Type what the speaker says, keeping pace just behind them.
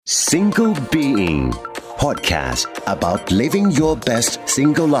Single Being Podcast about living your best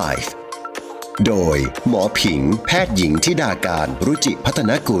single life โดยหมอผิงแพทย์หญิงธิดาการรุจิพัฒ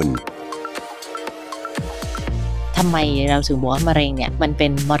นกุลทำไมเราถึงบอกว่ามะเร็งเนี่ยมันเป็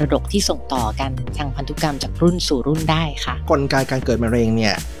นมรดกที่ส่งต่อกันทางพันธุกรรมจากรุ่นสู่รุ่นได้ค่ะกลไกการเกิดมะเร็งเนี่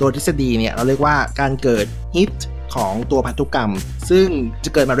ยโดยทฤษฎีเนี่ยเราเรียกว่าการเกิดฮิตของตัวพันธุกรรมซึ่งจะ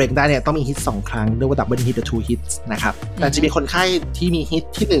เกิดมะเร็งได้เนี่ยต้องมีฮิต2ครั้งเรียกว่า double hit หรือ two hits นะครับแต่จะมีคนไข้ที่มีฮิต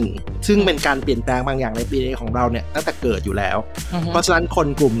ที่1ซึ่งเป็นการเปลี่ยนแปลงบางอย่างใน DNA ของเราเนี่ยตั้งแต่เกิดอยู่แล้วเพราะฉะนั้นคน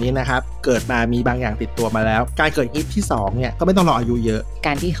กลุ่มนี้นะครับเกิดมามีบางอย่างติดตัวมาแล้วการเกิดฮิตที่2เนี่ยก็ไม่ต้องรออายุเยอะก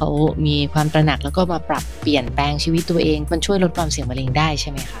ารที่เขามีความตระหนักแล้วก็มาปรับเปลี่ยนแปลงชีวิตตัวเองมันช่วยลดความเสี่ยงมะเร็งได้ใช่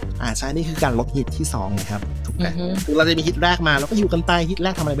ไหมคะใช่นี่คือการลดฮิตที่2นะครับถูกไหมคือเราจะมีฮิตแรกมาแล้วก็อยู่กันใต้ฮิตแร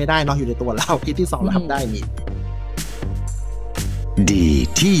กทำอะไรไม่ได้เนาะอยู่ในตัวเราฮิตที่2เราทำได้นี่ดี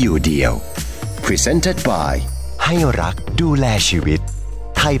ที่อยู่เดียว Presented by ให้รักดูแลชีวิต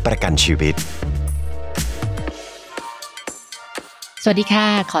ไทยประกันชีวิตสวัสดีค่ะ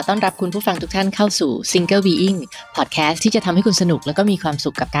ขอต้อนรับคุณผู้ฟังทุกท่านเข้าสู่ Single Being Podcast ที่จะทำให้คุณสนุกแล้วก็มีความสุ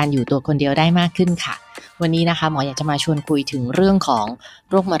ขกับการอยู่ตัวคนเดียวได้มากขึ้นค่ะวันนี้นะคะหมออยากจะมาชวนคุยถึงเรื่องของ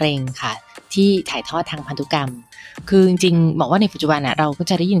โรคมะเร็งค่ะที่ถ่ายทอดทางพันธุกรรมคือจริงๆบอกว่าในปัจจุบันเราก็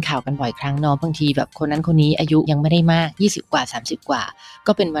จะได้ยินข่าวกันบ่อยครั้งเนาะบางทีแบบคนนั้นคนนี้อายุยังไม่ได้มาก20กว่า30กว่า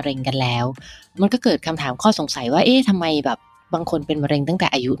ก็เป็นมะเร็งกันแล้วมันก็เกิดคำถามข้อสงสัยว่าทำไมแบบบางคนเป็นมะเร็งตั้งแต่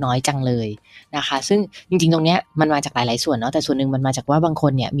อายุน้อยจังเลยนะคะซึ่งจริงๆตรงเนี้ยมันมาจากหลายๆส่วนเนาะแต่ส่วนหนึ่งมันมาจากว่าบางค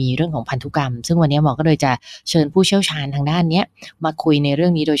นเนี่ยมีเรื่องของพันธุกรรมซึ่งวันนี้หมอก็เลยจะเชิญผู้เชี่ยวชาญทางด้านนี้มาคุยในเรื่อ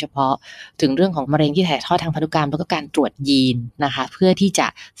งนี้โดยเฉพาะถึงเรื่องของมะเร็งที่ถ่ายทอดทางพันธุกรรมแล้วก็การตรวจยีนนะคะเพื่อที่จะ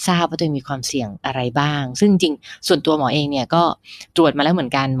ทราบว่าตัวเองมีความเสี่ยงอะไรบ้างซึ่งจริงส่วนตัวหมอเองเนี่ยก็ตรวจมาแล้วเหมือ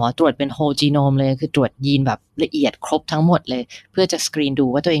นกันหมอตรวจเป็น whole genome เลยคือตรวจยีนแบบละเอียดครบทั้งหมดเลยเพื่อจะสกรีนดู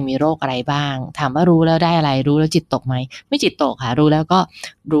ว่าตัวเองมีโรคอะไรบ้างถามว่ารู้แล้วได้อะไรรู้แล้วจิตตกไหมไม่จิตตกค่ะรู้แล้วก็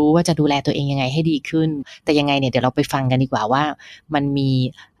รู้ว่าจะดูแลตัวเองยังไงให้ดีขึ้นแต่ยังไงเนี่ยเดี๋ยวเราไปฟังกันดีกว่าว่ามันมี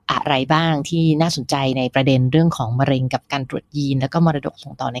อะไรบ้างที่น่าสนใจในประเด็นเรื่องของมะเร็งกับการตรวจยีนแล้วก็มรดกส่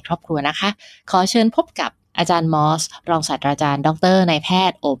งต่อในครอบครัวนะคะขอเชิญพบกับอาจารย์มอสรองศาสตราจารย์ดรนายแพ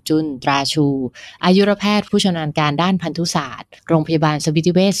ทย์โอบจุลตราชูอายุรแพทย์ผู้ชำนาญการด้านพันธุศาสตร์โรงพยาบาลสมิ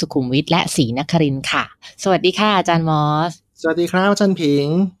ติเวชสุขุมวิทและศรีนครินทร์ค่ะสวัสดีค่ะอาจารย์มอสสวัสดีครับอาจารย์ผิง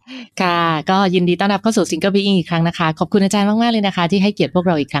ค่ะก็ยินดีต้อนรับเข้าสู่ Single Being อีกครั้งนะคะขอบคุณอาจารย์มากๆเลยนะคะที่ให้เกียรติพวกเ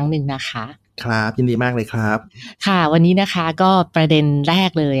ราอีกครั้งหนึ่งนะคะครับยินดีมากเลยครับค่ะวันนี้นะคะก็ประเด็นแร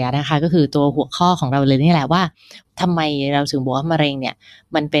กเลยนะคะก็คือตัวหัวข้อของเราเลยนี่แหละว่าทำไมเราถึงบอกว่ามะเร็งเนี่ย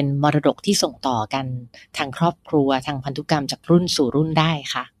มันเป็นมรดกที่ส่งต่อกันทางครอบครัวทางพันธุกรรมจากรุ่นสู่รุ่นได้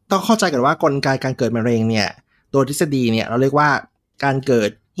ค่ะต้องเข้าใจกันว่ากลไกการเกิดมะเร็งเนี่ยโดยทฤษฎีเนี่ยเราเรียกว่าการเกิด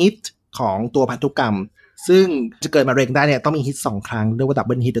ฮิตของตัวพันธุกรรมซึ่งจะเกิดมะเร็งได้เนี่ยต้องมีฮิต2ครั้งเรียกว่า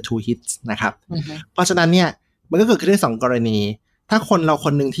double hit หรือ two hits นะครับเพราะฉะนั้นเนี่ยมันก็เกิดขึ้นได้2กรณีถ้าคนเราค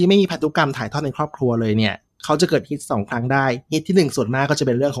นหนึ่งที่ไม่มีพันธุกรรมถ่ายทอดในครอบครัวเลยเนี่ยเขาจะเกิดฮิต2ครั้งได้ฮิตที่1ส่วนมากก็จะเ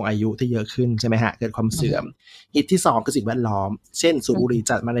ป็นเรื่องของอายุที่เยอะขึ้นใช่ไหมฮะเกิดความเสื่อมฮิตที่2คือสิ่งแวดล้อมเช่นสูบบุหรี่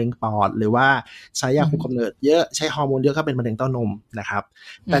จัดมะเร็งปอดหรือว่าใช้ยาคุมกำเนิดเยอะใช้ฮอร์โมนเยอะก็เป็นมะเร็งเต้านมนะครับ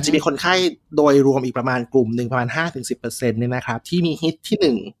แต่จะมีคนไข้โดยรวมอีกประมาณกลุ่มหนึ่งประมาณ 5-10% เนี่ยนะครับที่มีฮิต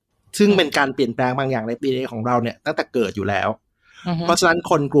ที่1ซึ่งเป็นการเปลี่ยนแปลงบางอย่างใน DNA ของเราเนี่ยตั้งแต่เกิดอยู่แล้วเพราะฉะนั้น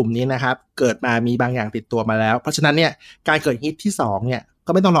คนกลุ่มนี้นะครับเกิดมามีบางอย่างติดตัวมาแล้วเพราะฉะนั้นเนี่ยการเกิดฮิตที่2เนี่ย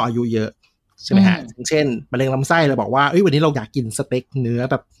ก็ไม่ต้องรออายุเยอะใช่ไหมฮะอย่างเช่นมะเร็งลำไส้เราบอกว่าวันนี้เราอยากกินสเต็กเนื้อ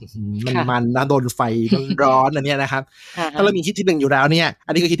แบบมันนะโดนไฟร้อนอันนี้นะครับถ้าเรามีฮิตที่1อยู่แล้วเนี่ย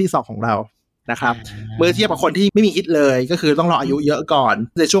อันนี้คือฮิตที่2ของเรานะครับเมื่อเทียบกับคนที่ไม่มีฮิตเลยก็คือต้องรออายุเยอะก่อน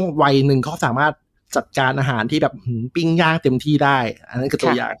ในช่วงวัยหนึ่งเขาสามารถจัดการอาหารที่แบบปิ้งย่างเต็มที่ได้อันนั้นคือตั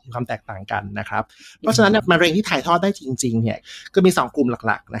วอย่างความแตกต่างกันนะครับเพราะฉะนั้นมะเร็งที่ถ่ายทอดได้จริงๆเนี่ยก็มี2กลุ่ม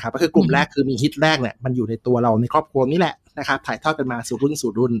หลักๆนะครับก็คือกลุ่มแรกคือมีฮิตแรกเนี่ยมันอยู่ในตัวเราในครอบครัวนี่แหละนะครับถ่ายทอดกันมาสู่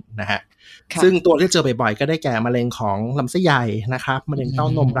รุ่นนะฮะซึ่งตัวที่เจอบ่อยๆก็ได้แก่มะเร็งของลำไส้ใหญ่นะครับมะเร็งเต้า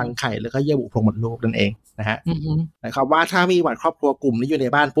นมรังไข่แล้วก็เยื่อบุโพรงมดลูกนั่นเองนะฮะนะครับว่าถ้ามีวันครอบครัวกลุ่มนี้อยู่ใน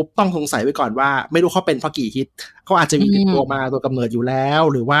บ้านปุ๊บต้องสงสัยไว้ก่อนว่าไม่รู้เขาเป็นเพราะกี่ฮิตเขาอาจจะมีติดตัวมาตัวกำเนิดอยู่แล้ว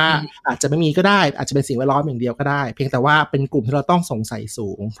หรือว่าอาจจะไม่มีก็ได้อาจจะเป็นสิ่งแวดล้อมอย่างเดียวก็ได้เพียงแต่ว่าเป็นกลุ่มที่เราต้องสงสัยสู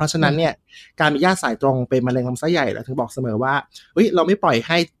งเพราะฉะนั้นเนี่ยการมีญาติสายตรงเป็นมะเร็งลำไส้ใหญ่เราถึงบอกเสมอว่าเราไม่ปล่อย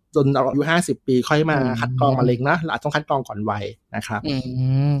ให้จนอายุ50ปีค่อยมาคัดกรองมะเร็งนะเราต้องคัดกรองก่อนวัยนะครับ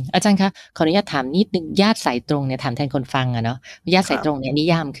อาจารย์คะขออนุญาตถามนิดนึงญาติสายตรงเนี่ยถามแทนคนฟังเนาะญาติสายตรงเนี่ยนิ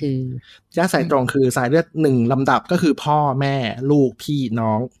ยามคือญาติสายตรงคือสายเลือด1ลำดับก็คือพ่อแม่ลูกพี่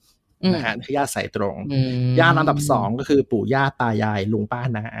น้องนะฮะคือญาติสายตรงญาติลำดับ2ก็คือปู่ย่าตายายลุงป้า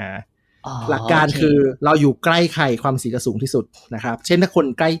น้าอาหลักการคือเราอยู่ใกล้ใครความเสี่ยงจะสูงที่สุดนะครับเช่นถ้าคน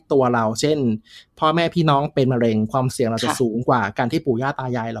ใกล้ตัวเราเช่นพ่อแม่พี่น้องเป็นมะเร็งความเสี่ยงเราจะสูงกว่าการที่ปู่ย่าตา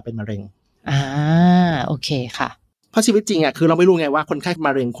ยายเราเป็นมะเร็งโอเคค่ะ เพราะชีวิตจริงอ่ะคือเราไม่รู้ไงว่าคนไข้ม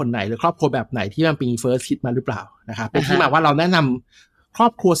ะเร็งคนไหนหรือครอบครัวแบบไหนที่มันเป็น first hit มาหรือเปล่านะครับเป็นที่มาว่าเราแนะนำครอ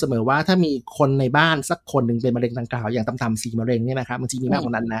บครัวเสมอว่าถ้ามีคนในบ้านสักคนหนึ่งเป็นมะเร็งดังกล่าวอย่างต่ำๆ4มะเร็งเนี่ยนะครับบางทีมีมากกว่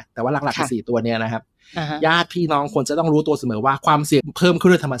านั้นนะแต่ว่าหลักๆคือ4ตัวเนี่ยนะครับญาติพี่น้องควรจะต้องรู้ตัวเสมอว่าความเสี่ยงเพิ่ม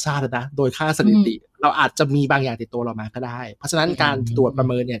ขึ้นโดยธรรมชาตินะโดยค่าสถิติเราอาจจะมีบางอย่างติดตัวเรามาก็ได้เพราะฉะนั้นการตรวจประเ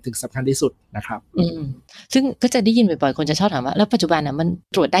มินเนี่ยถึงสำคัญที่สุดนะครับซึ่งก็จะได้ยินบ่อยๆคนจะชอบถามว่าแล้วปัจจุบันมั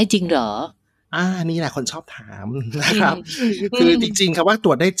นตรวจได้จริงเหรอนี่แหละคนชอบถามนะครับคือจริงๆครับว่าตร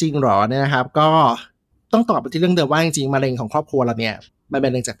วจได้จริงหรอเนี่ยนะครับก็ต้องตอบไปที่เรื่องเดิมว่าจริงๆมะเร็งของครอบครัวเราเนี่ยมันเป็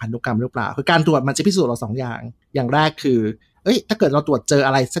นมะเร็งจากพันธุกรรมหรือเปล่าคือการตรวจมันจะพิสูจน์เรา2อย่างแรกคือถ้าเกิดเราตรวจเจอ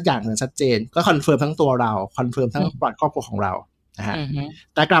อะไรสักอย่างหนึ่งชัดเจนก็คอนเฟิร์มทั้งตัวเราคอนเฟิร์มทั้งปอดครอบครัวของเรานะฮะ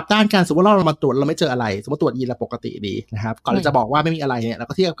แต่กลับด้านการสมมติเรามาตรวจเราไม่เจออะไรสมมติตรวจยีนเราปกติดีนะครับก่อนจะบอกว่าไม่มีอะไรเนี่ยเร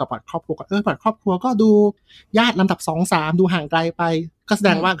าก็เทียบกับปอดครอบครัวก็ปอดครอบครัวก็ดูญาติลำดับ 2-3 ดูห่างไกลไปก็แสด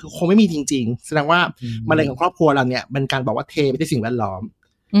งว่าคงไม่มีจริงๆแสดงว่ามะเร็งของครอบครัวเราเนี่ยเป็นการบอกว่าเทไปที่สิ่งแวดล้อ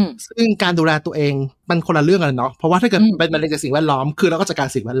มซึ่งการดูแลตัวเองมันคนละเรื่องกันเนาะเพราะว่าถ้าเกิดเป็นมะเร็งจากสิ่งแวดล้อมคือเราก็จัดกา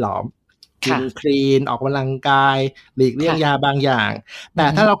รสิ่งแวดล้อมกินคลีนออกกำลังกายหลีกเลี่ยงยาบางอย่าง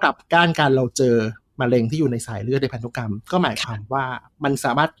แต่ถ้าเรากลับก้านการเราเจอมะเร็งที่อยู่ในสายเลือดในพันธุกรรมก็หมายความว่ามัน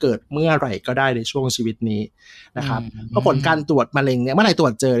สามารถเกิดเมื่อไหร่ก็ได้ในช่วงชีวิตนี้นะครับเพราะผลการตรวจมะเร็งเนี่ยเมื่อไหร่ตร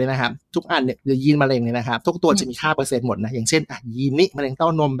วจเจอเนี่ยนะครับทุกอันเนี่ยยีนมะเร็งเนี่ยนะครับทุกตัวจะมีค่าเปอร์เซ็นต์หมดนะอย่างเช่นยีนนี้มะเร็งเต้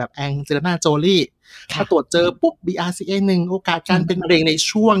านมแบบแองเจลิน่าโจลี่ถ้าตรวจเจอปุ๊บ BRCA1 โอกาสการเป็นมะเร็งใน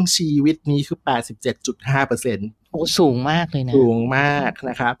ช่วงชีวิตนี้คือ 87.5%โอ้สูงมากเลยนะสูงมาก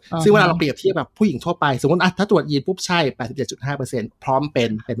นะครับซึ่งเวลาเราเปรียบเทียบกับผู้หญิงทั่วไปสมมติถ้าตรวจยีนปุ๊บใช่ 87.5% พร้อมเป็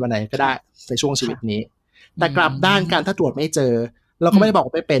นวันไหนก็ได้ในช่วงชีวิตนี้แต่กลับด้านการถ้าตรวจไม่เจอเราก็ไม่ได้บอ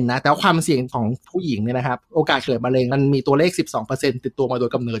กว่าไม่เป็นนะแต่ว่าความเสี่ยงของผู้หญิงเนี่ยนะครับโอกาสเกิดมะเร็งมันมีตัวเลข 12% ติดตัวมาโด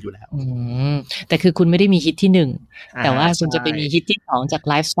ยกำเนิดอยู่แล้วแต่คือคุณไม่ได้มีฮิตที่1แต่ว่าคุณจะไปมีฮิตที่2จา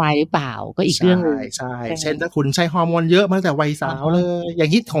กไลฟ์สไตล์หรือเปล่าก็อีกเรื่องนึงใช่เช่นถ้าคุณใช้ฮอร์โมนเยอะมาตั้งแต่วัยสาวเลยอย่า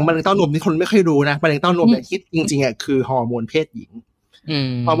งฮิตของมะเร็งเต้านมนี่คนไม่ค่อยรู้นะมะเร็งเต้านมเนี่ยฮิตจริงๆคือฮอร์โมนเพศหญิง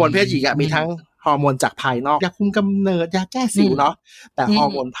ฮอร์โมนเพศหญิงมีทั้งฮอร์โมนจากภายนอกยาคุมกำเนิดยาแก้สิวเนาะแต่ฮอร์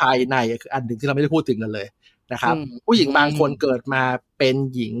โมนภายในคืออันหนึ่งที่เราไม่ได้พูดถึงกันเลยนะครับผู้หญิงบางคนเกิดมาเป็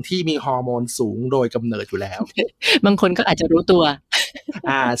นหญิงที่มีฮอร์โมนสูงโดยกำเนิดอยู่แล้วบางคนก็อาจจะรู้ตั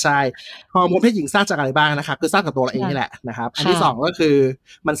วใช่ฮอร์โมนเพศหญิงสร้างจากอะไรบ้างนะครับคือสร้างจากตัวเราเองนี่แหละนะครับอันที่2ก็คื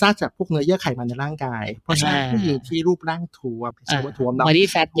อมันสร้างจากพวกเนื้อเยื่อไขมันในร่างกายเพราะฉะนั้นผู้หญิงที่รูปร่างท้วมใช่ว่าท้วมบอดี้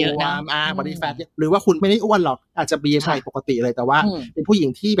แฟทเยอะนะบอดี้แฟทหรือว่าคุณไม่ได้อ้วนหรอกอาจจะ BMI ปกติเลยแต่ว่าเป็นผู้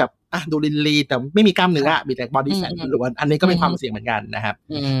หญิงที่แบบดูลีนๆแต่ไม่มีกล้ามเนื้อมีแต่บอดี้แฟทล้วนอันนี้ก็เป็นความเสี่ยงเหมือนกันนะครับ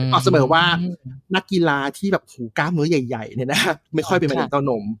บอกเสมอว่านักกีฬาที่แบบกล้ามเนื้อใหญ่ๆเนี่ยนะไม่ค่อยเป็นมะเร็งเต้า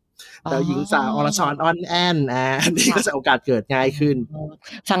นมแต่หญิงสาวอรชรอ้อนแอนนี่ก็จะโอกาสเกิดง่ายขึ้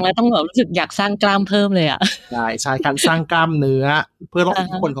นฟังแล้วต้องแบบรู้สึกอยากสร้างกล้ามเพิ่มเลยอ่ะใช่การสร้างกล้ามเนื้อเพื่อลดอิ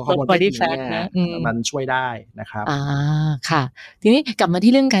ทธิพลของฮอร์โมนเพศหญิงเนี่ยมันช่วยได้นะครับค่ะทีนี้กลับม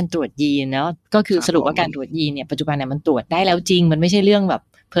าที่เรื่องการตรวจยีนเนาะก็คือสรุปว่าการตรวจยีนเนี่ยปัจจุบันเนี่ยมันตรวจได้แล้วจริงมันไม่ใช่เรื่องแบบ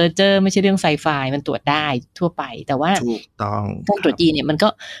เพอร์เจอร์ไม่ใช่เรื่องไซไฟมันตรวจได้ทั่วไปแต่ว่าถูกต้องการตรวจยีนเนี่ย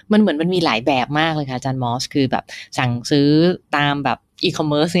มันเหมือนมันมีหลายแบบมากเลยค่ะอาจารย์มอสคือแบบสั่งซื้อตามแบบอีคอ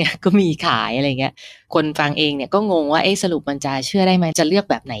มเมิร์ซเนี่ยก็มีขายอะไรเงี้ยคนฟังเองเนี่ยก็งงว่าสรุปมันจะเชื่อได้ไหมจะเลือ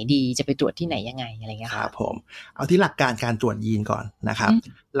กแบบไหนดีจะไปตรวจที่ไหนยังไงอะไรเงี้ยครับผมเอาที่หลักการการตรวจยีนก่อนนะครับ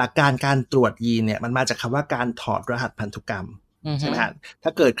หลักการการตรวจยีนเนี่ยมันมาจากคำว่าการถอดรหัสพันธุกรรมใช่ไหมฮะถ้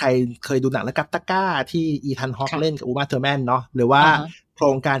าเกิดใครเคยดูหนังและกัปตาก้าที่อีธานฮอคเล่นกับอูมาเทอร์แมนเนาะหรือว่าโ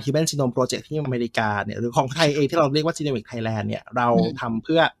ครงการ Human Genome Project ที่อเมริกาเนี่ยหรือของไทยเองที่เราเรียกว่า Genomic Thailand เนี่ยเราทำ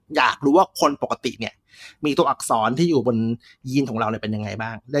เพื่ออยากรู้ว่าคนปกติเนี่ยมีตัวอักษรที่อยู่บนยีนของเราเนี่ยเป็นยังไงบ้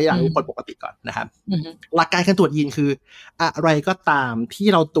างได้อยากรู้คนปกติก่อนนะครับหลักการการตรวจยีนคืออะไรก็ตา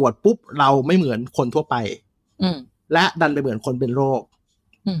มที่เราตรวจปุ๊บเราไม่เหมือนคนทั่วไปและดันไปเหมือนคนเป็นโรค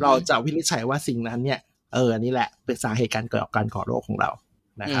เราจะวินิจฉัยว่าสิ่งนั้นเนี่ยนี่แหละเป็นสาเหตุการเกิดการก่อโรคของเรา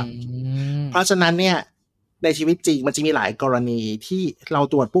นะครับเพราะฉะนั้นเนี่ยในชีวิตจริงมันจะมีหลายกรณีที่เรา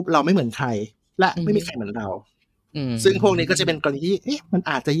ตรวจปุ๊บเราไม่เหมือนใครและไม่มีใครเหมือนเราซึ่งพวกนี้ก็จะเป็นกรณีที่มั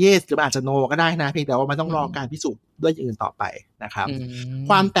นอาจจะ yes หรืออาจจะ no ก็ได้นะเพียงแต่ว่ามันต้องรอการพิสูจน์ด้วยอย่างอื่นต่อไปนะครั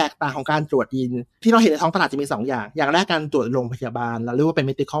บความแตกต่างของการตรวจยีนที่เราเห็นในท้องตลาดจะมี2อย่างแรกการตรวจโรงพยาบาลเราเรียกว่าเป็น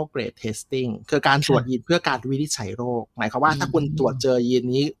medical grade testing คือการตรวจยีนเพื่อการวินิจฉัยโรคหมายความว่าถ้าคุณตรวจเจอยี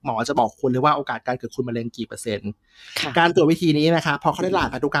นนี้หมอจะบอกคุณเลยว่าโอกาสการเกิดคุณมะเร็งกี่เปอร์เซ็นต์การตรวจวิธีนี้นะครับพอเขาได้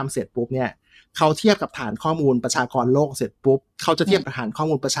รหัสพันธุกรรมเสร็จปุ๊บเนี่ยเขาเทียบกับฐานข้อมูลประชากรโลกเสร็จปุ๊บเขาจะเทียบกับฐานข้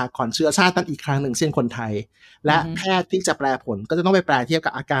อมูลประชากรเชื้อชาตินั้นอีกครั้งหนึ่งเช่นคนไทยและแพทย์ที่จะแปลผลก็จะต้องไปแปลเทียบ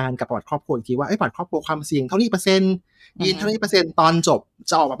กับอาการกับประวัติครอบครัวอีกทีว่าประวัติครอบครัวความเสี่ยงเท่านี้เปอร์เซ็นต์ยีนเท่านี้เปอร์เซ็นต์ตอนจ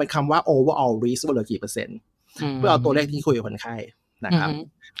บจะออกมาเป็นคำว่า overall risk ว่าเหลือกี่เปอร์เซ็นต์เพื่อเอาตัวเลขที่คุยกับคนไข้นะครับ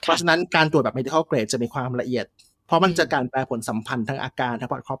เพราะฉะนั้นการตรวจแบบ medical grade จะมีความละเอียด เพราะมันจะการแปลผลสัมพันธ์ทั้งอาการทั้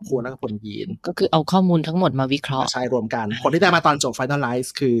งครอบครัวและก็ผลยีนก็คือเอาข้อมูลทั้งหมดมาวิเคราะห์ใช่รวมกันผลที่ได้มาตอนจบ finalize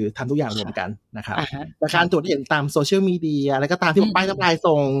คือทำทุกอย่างรวมกันนะครับแต่การตรวจเห็นตามโซเชียลมีเดียอะไรก็ตามที่ป้ายน้ำลา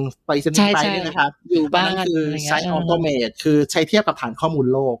ยส่งไปเซ็นไปนี่นะครับอยู่บ้านคือใช้ออโตเมตคือใช้เทียบกับฐานข้อมู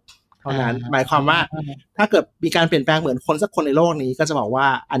ลโลกเท่านั้นหมายความว่าถ้าเกิดมีการเปลี่ยนแปลงเหมือนคนสักคนในโลกนี้ก็จะบอกว่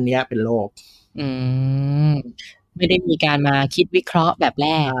าอันเนี้ยเป็นโรคไม่ได้มีการมาคิดวิเคราะห์แบบแร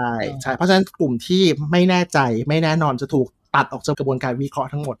กใช่เพราะฉะนั้นกลุ่มที่ไม่แน่ใจไม่แน่นอนจะถูกตัดออกจากกระบวนการวิเคราะห์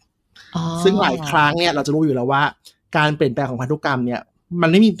ทั้งหมดซึ่งหลายครั้งเนี่ยเราจะรู้อยู่แล้วว่าการเปลี่ยนแปลงของพันธุกรรมเนี่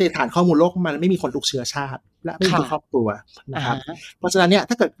ยมันไม่มีในฐานข้อมูลโลกมันไม่มีคนทุกเชื้อชาติและไม่มีครอบครัวนะครับเพราะฉะนั้นเนี่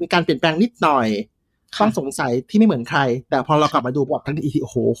ยถ้าเกิดมีการเปลี่ยนแปลงนิดหน่อยต้องสงสัยที่ไม่เหมือนใครแต่พอเรากลับมาดูประวัติทั้งทีโอ้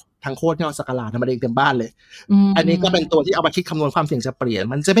โหทั้งโคตรเนี่ยสักการะมะเร็งเต็มบ้านเลยอันนี้ก็เป็นตัวที่เอามาคิดคำนวณความเสี่ยงจะเปลี่ย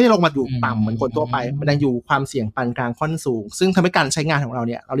นมันจะไม่ได้ลงมาอยู่ต่ำเหมือนคนทั่วไปมันยังอยู่ความเสี่ยงปานกลางค่อนสูงซึ่งทำให้การใช้งานของเร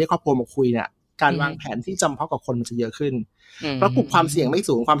าเนี่ยเราเรียกครอบครัวมาคุยเนี่ยการวางแผนที่จำเพาะกับคนมันจะเยอะขึ้นเพราะกลุ่มความเสี่ยง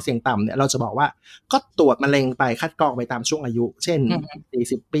ไม่สูงความเสี่ยงต่ำเนี่ยเราจะบอกว่าก็ตรวจมะเร็งไปคัดกรองไปตามช่วงอายุเช่น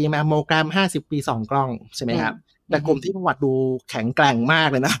40 ปีแมมโมแกรม50 ปี2 กล้องใช่ไหมครับแต่กลุ่มที่ประวัติดูแข็งแกร่ง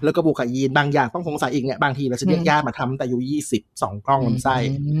มากเลยนะแล้วก็บวกกับยีนบางอย่างต้องสงสัยอีกเนี่ยบางทีเราจะเรียกญาติมาทำแต่อายุ20 2 กล้องลำไ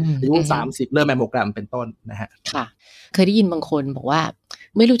ส้อายุ30เริ่มแมมโมแกรมเป็นต้นนะฮะค่ะเคยได้ยินบางคนบอกว่า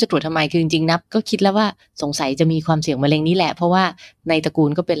ไม่รู้จะตรวจทำไมคือจริงๆนับก็คิดแล้วว่าสงสัยจะมีความเสี่ยงมะเร็งนี้แหละเพราะว่าในตระกู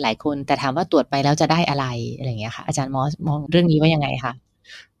ลก็เป็นหลายคนแต่ถามว่าตรวจไปแล้วจะได้อะไรอะไรอย่างเงี้ยค่ะอาจารย์มอสมองเรื่องนี้ว่ายังไงคะ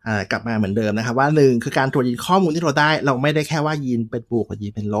กลับมาเหมือนเดิมนะครับว่า1คือการตรวจยีนข้อมูลที่เราได้เราไม่ได้แค่ว่ายีนเป็นบวกกับยี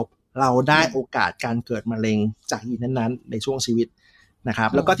นเป็นลบเราได้โอกาสการเกิดมะเร็งจากยีนนั้นๆในช่วงชีวิตนะค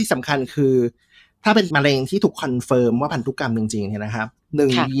รับแล้วก็ที่สำคัญคือถ้าเป็นมะเร็งที่ถูกคอนเฟิร์มว่าพันธุกรรมจริงๆเนี่ยนะครับ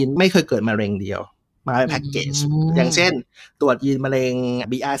1ยีนไม่เคยเกิดมะเร็งเดียวมาเป็นแพ็กเกจอย่างเช่นตรวจยีนมะเร็ง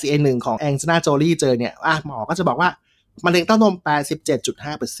BRCA1 ของแองเจลิน่าโจลี่เจอเนี่ยหมอก็จะบอกว่ามะเร็งเต้านม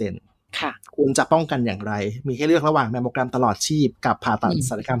 87.5% ค่ะคุณจะป้องกันอย่างไรมีให้เลือกระหว่างแมมโมแกรมตลอดชีพกับผ่าตัด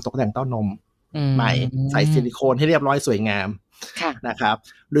ศัลยกรรมตกแต่งเต้านมใหม่ใส่ซิลิโคนให้เรียบร้อยสวยงามนะครับ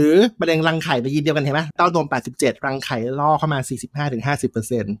หรือมะเร็งรังไข่ในยีนเดียวกันเห็นไหมเต้านม87รังไข่ล่อเข้ามา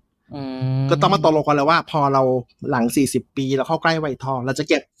 45-50%ก็ต้องมาตกลงกันแล้วว่าพอเราหลัง40 ปีเราเข้าใกล้วัยทองเราจะ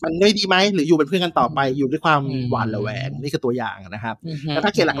เก็บมันได้ดีไหมหรืออยู่เป็นเพื่อนกันต่อไปอยู่ด้วยความหวาดระแวงนี่คือตัวอย่างนะครับแล้วถ้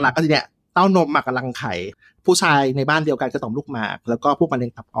าเกณฑ์หลักๆก็เนี่ยเต้านมกับรังไข่ผู้ชายในบ้านเดียวกันก็ต่อมลูกหมากแล้วก็พวกมะเร็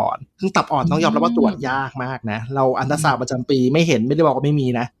งตับอ่อนซึ่งตับอ่อนต้องยอมรับว่าตรวจยากมากนะเราอัลตราซาวด์ประจำปีไม่เห็นไม่ได้บอกว่า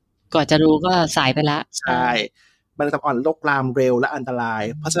ไม่มีนะก่อนจะรู้ก็สายไปละใช่มะเร็งตับอ่อนโรคลามเร็วและอันต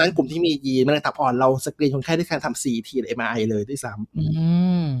รายเพราะฉะนั้นกลุ่มที่มียีนมะเร็งตับอ่อนเราสกรีนคนไข้ด้วยการทำ CT หรือ MRI เลยด้ว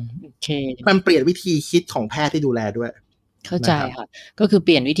ยซ้ำโอเคมันเปลี่ยนวิธีคิดของแพทย์ที่ดูแลด้วยเข้าใจค่ะก็คือเป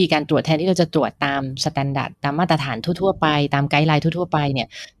ลี่ยนวิธีการตรวจแทนที่เราจะตรวจตามสแตนดาร์ดตามมาตรฐานทั่วๆไปตามไกด์ไลน์ทั่วๆไปเนี่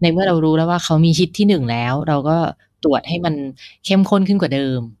ยในเมื่อเรารู้แล้วว่าเขามีฮิตที่1แล้วเราก็ตรวจให้มันเข้มข้นขึ้นกว่า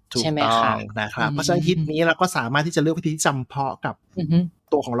เดิมใช่ไหมคะนะครับเพราะฉะนั้นฮิตนี้เราก็สามารถที่จะเลือกวิธีจำเพาะกั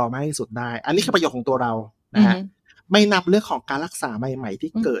บตัวของเรามากที่สุดได้อันนี้คือประโยชน์ของตัวเรานะฮะไม่นับเรื่องของการรักษาใหม่ๆ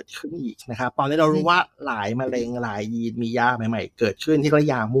ที่เกิดขึ้นอีกนะครับตอนนี้เรารู้ว่าหลายมะเร็งหลายยีนมียาใหม่ๆเกิดขึ้นที่ระ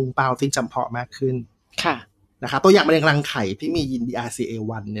ยะมุ่งเป้าที่จำเพาะมากขึ้นค่ะนะครับตัวอย่างมะเร็งรังไข่ที่มียีน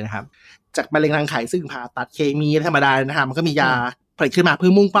BRCA1 เนี่ยนะครับจากมะเร็งรังไข่ซึ่งผ่าตัดเคมีธรรมดานะครับมันก็มียาผลิตขึ้นมาเ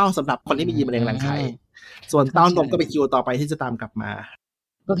พื่อมุ่งเป้าสำหรับคนที่มียีนมะเร็งรังไข่ส่วนเต้านมก็เป็นคิวต่อไปที่จะตามกลับมา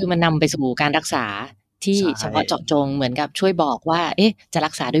ก็คือมันนำไปสู่การรักษาที่เฉพาะเจาะจงเหมือนกับช่วยบอกว่าเอ๊ะจะ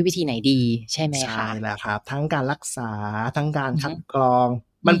รักษาด้วยวิธีไหนดีใช่ไหมคะใช่แล้วครับทั้งการรักษาทั้งการคัดกรอ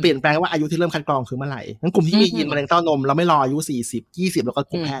งมันเปลี่ยนแปลงว่าอายุที่เริ่มคัดกรองคือเมื่อไหร่งั้นกลุ่มที่มียีนมะเร็งเต้านมเราไม่รออายุ40-20แล้วก็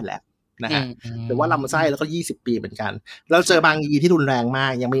พบแพทย์แล้วนะฮะหรือว่าลำไส้แล้วก็20 ปีเหมือนกันเราเจอบางยีนที่รุนแรง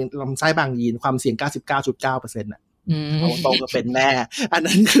มากยังมีลำไส้บางยีนความเสี่ยง 99.9% น่ะโตก็เป็นแน่อั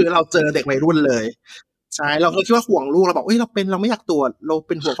นนั้นคือเราเจอเด็กวัยรุ่นเลยใช่เราก็คิดว่าห่วงลูกเราบอกเราไม่อยากตรวจเรา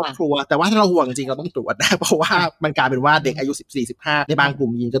เป็นห่วงครอบครัวแต่ว่าถ้าเราห่วงจริงเราต้องตรวจนะเพราะว่ามันกลายเป็นว่าเด็กอายุ14-15ในบางก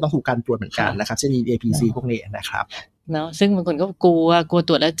ลุ่มยีนก็ต้องถูกการตรวจเหมือนกันนะครับเช่นยีน APC พวกนี้นะครับเนาะซึ่งบางคนก็กลัวต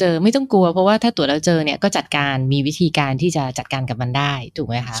รวจแล้วเจอไม่ต้องกลัวเพราะว่าถ้าตรวจแล้วเจอเนี่ยก็จัดการมีวิธีการที่จะจัดการกับมันได้ถูก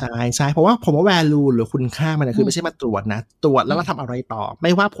ไหมคะใช่เพราะว่าผมว่า value หรือคุณค่ามันคือไม่ใช่มาตรวจนะตรวจแล้วก็ทำอะไรต่อไ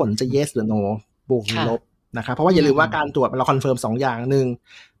ม่ว่าผลจะ yes หรือ no บวกหรือลบนะครับเพราะว่าอย่าลืมว่าการตรวจเราคอนเฟิร์ม2อย่างนึง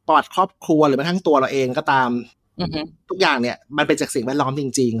ปอดครอบครัวหรือแม้กระทั่งตัวเราเองก็ตามทุกอย่างเนี่ยมันเป็นจากสิ่งแวดล้อมจ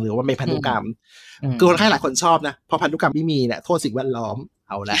ริงๆหรือว่าเป็นพันธุกรรมคือคนไข้หลายคนชอบนะพอพันธุกรรมไม่มีเนี่ยโทษสิ่งแวดล้อม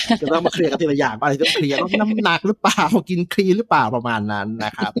เอาละจะต้องมาเคลียร์กันทีละอย่างอะไรต้องเคลียร์น้ำหนักหรือเปล่ากินคลีนหรือเปล่าประมาณนั้นน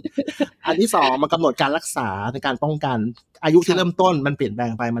ะครับอันที่2มันกำหนดการรักษาในการป้องกันอายุที่เริ่มต้นมันเปลี่ยนแปล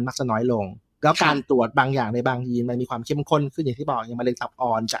งไปมันมักจะน้อยลงแล้วการตรวจบางอย่างในบางยีนมันมีความเข้มข้นขึ้นอย่างที่บอกอย่างมะเร็งตั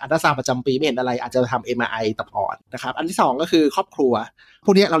บอ่อนจากอัลตราซาวด์ประจำปีไม่เห็นอะไรอาจจะทำ MRI ตับอ่อนนะครับอันที่2ก็คือครอบครัวพ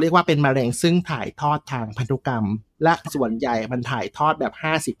วกนี้เราเรียกว่าเป็นมะเร็งซึ่งถ่ายทอดทางพันธุกรรมและส่วนใหญ่มันถ่ายทอดแบบ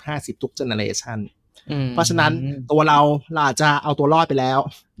50-50ทุกเจเนอเรชัน เพราะฉะนั้นตัวเราอาจจะเอาตัวรอดไปแล้ว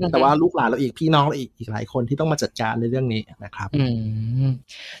แต่ว่าลูกหลานเราอีกพี่น้องเราอีกหลายคนที่ต้องมาจัดการในเรื่องนี้นะครับ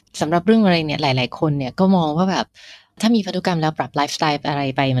สำหรับเรื่องอะไรเนี่ยหลายๆคนเนี่ยก็มองว่าแบบถ้ามีพันธุกรรมแล้วปรับไลฟ์สไตล์อะไร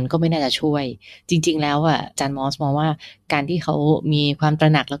ไปมันก็ไม่น่าจะช่วยจริงๆแล้วอ่ะอาจารย์มอสมองว่าการที่เขามีความตร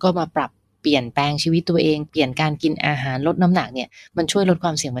ะหนักแล้วก็มาปรับเปลี่ยนแปลงชีวิตตัวเองเปลี่ยนการกินอาหารลดน้ำหนักเนี่ยมันช่วยลดคว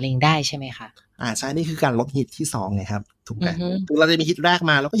ามเสี่ยงมะเร็งได้ใช่ไหมคะใช่นี่คือการลดฮิตที่2ไงครับถูกไหมถึงเราจะมีฮิตแรก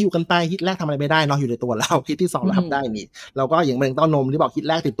มาเราก็อยู่กันไปฮิตแรกทำอะไรไม่ได้เนาะอยู่ในตัวเราฮิตที่2เราทำได้นี่เราก็อย่างมะเร็งเต้านมที่บอกฮิต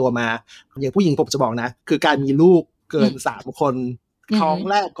แรกติดตัวมาอย่างผู้หญิงผมจะบอกนะคือการมีลูกเกิน3คนท้อง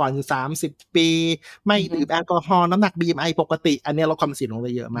แรกก่อน30ปีไม่ดื่มแอลกอฮอล์น้ำหนัก BMI ปกติอันนี้ลดความเสี่ยงลงไป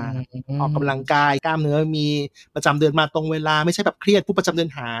เยอะมากออกกำลังกายกล้ามเนื้อมีประจำเดือนมาตรงเวลาไม่ใช่แบบเครียดผู้ประจำเดือน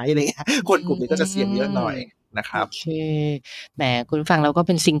หายอะไรเงี้ยคนกลุ่มนี้ก็จะเสี่ยงเยอะหน่อยนะครับโอเคแหมคุณฟังเราก็เ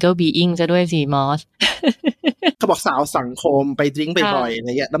ป็น single being ซะด้วยสิมอสเขาบอกสาวสังคมไปดริ้งบ่อยๆอะไร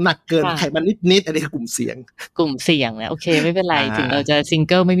เงี้ยน้ำหนักเกินไขมันนิดๆอันนี้คือกลุ่มเสี่ยงนะโอเคไม่เป็นไรถึงเราจะซิงเ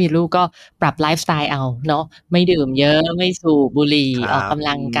กิลไม่มีลูกก็ปรับไลฟ์สไตล์เอาเนาะไม่ดื่มเยอะไม่สูบบุหรี่ออกกำ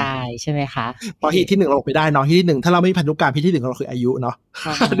ลังกายใช่ไหมคะพอฮิตที่1เราออกไปได้เนาะฮิตที่1ถ้าเราไม่มีพันธุกรรมฮิตที่1เราคืออายุเนาะ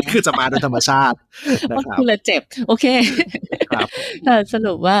อันนี้คือจะมาโดยธรรมชาตินะครับคือละเจ็บโอเคครับส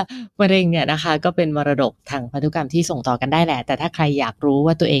รุปว่ามะเร็งเนี่ยนะคะก็เป็นมรดกทางพันธุกรรมที่ส่งต่อกันได้แหละแต่ถ้าใครอยากรู้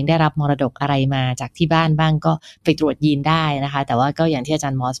ว่าตัวเองได้รับมรดกอะไรมาจากที่บ้านบ้างก็ไปตรวจยีนได้นะคะแต่ว่าก็อย่างที่อาจา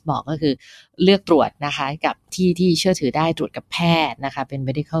รย์มอสบอกก็คือเลือกตรวจนะคะกับที่เชื่อถือได้ตรวจกับแพทย์นะคะเป็น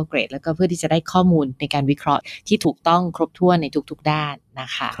medical grade แล้วก็เพื่อที่จะได้ข้อมูลในการวิเคราะห์ที่ถูกต้องครบถ้วนในทุกๆด้านนะ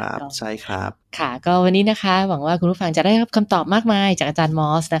คะครับใช่ครับค่ะก็วันนี้นะคะหวังว่าคุณผู้ฟังจะได้รับคำตอบมากมายจากอาจารย์มอ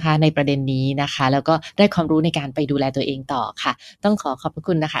สนะคะในประเด็นนี้นะคะแล้วก็ได้ความรู้ในการไปดูแลตัวเองต่อค่ะต้องขอบพระ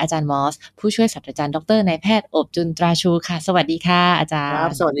คุณนะคะอาจารย์มอสผู้ช่วยศาสตราจารย์ดร.นายแพทย์โอบจุลตราชูค่ะสวัสดีค่ะอาจารย์ครั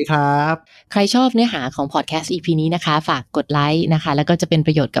บสวัสดีครับใครชอบเนื้อหาของพอดแคสต์ EP นี้นะคะฝากกดไลค์นะคะแล้วก็จะเป็นป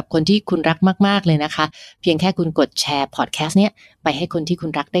ระโยชน์กับคนที่คุณรักมากๆเลยนะคะเพียงแค่คุณกดแชร์พอดแคสต์เนี้ยไปให้คนที่คุณ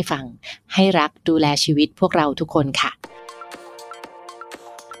รักได้ฟังให้รักดูแลชีวิตพวกเราทุกคนค่ะ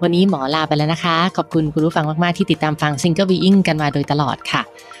วันนี้หมอลาไปแล้วนะคะขอบคุณคุณผู้ฟังมากๆที่ติดตามฟัง Single Being กันมาโดยตลอดค่ะ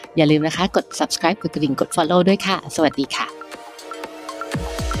อย่าลืมนะคะกด subscribe กดกระดิ่งกด follow ด้วยค่ะสวัสดีค่ะ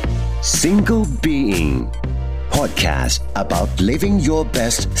Single Being Podcast about living your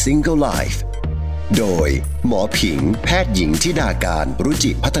best single life โดยหมอผิงแพทย์หญิงธิดาการรุ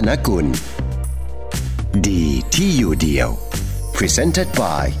จิพัฒนกุลดีที่อยู่เดียว Presented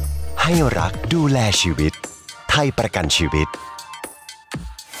by ให้รักดูแลชีวิตไทยประกันชีวิต